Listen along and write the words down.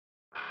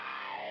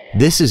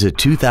This is a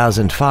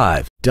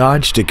 2005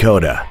 Dodge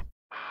Dakota.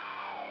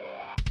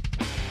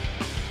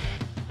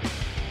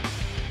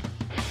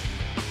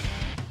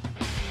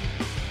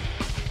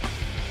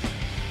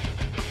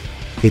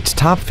 Its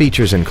top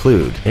features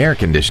include air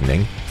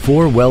conditioning,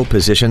 4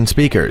 well-positioned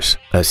speakers,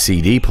 a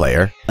CD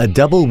player, a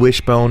double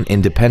wishbone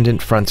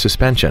independent front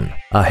suspension,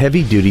 a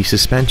heavy-duty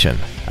suspension,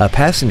 a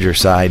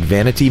passenger-side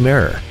vanity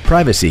mirror,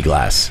 privacy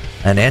glass,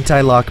 an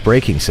anti-lock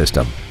braking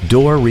system,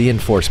 door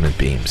reinforcement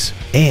beams,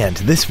 and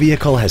this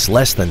vehicle has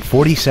less than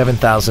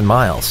 47,000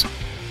 miles.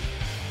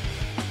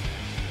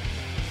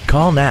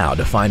 Call now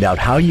to find out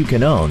how you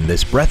can own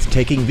this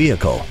breathtaking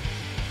vehicle.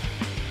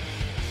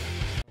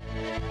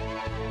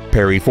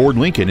 Perry Ford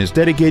Lincoln is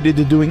dedicated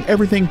to doing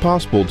everything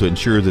possible to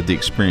ensure that the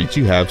experience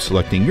you have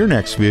selecting your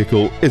next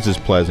vehicle is as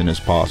pleasant as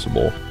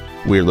possible.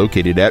 We're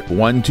located at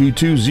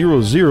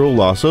 12200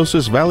 Los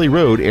Osos Valley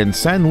Road in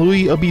San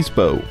Luis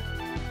Obispo.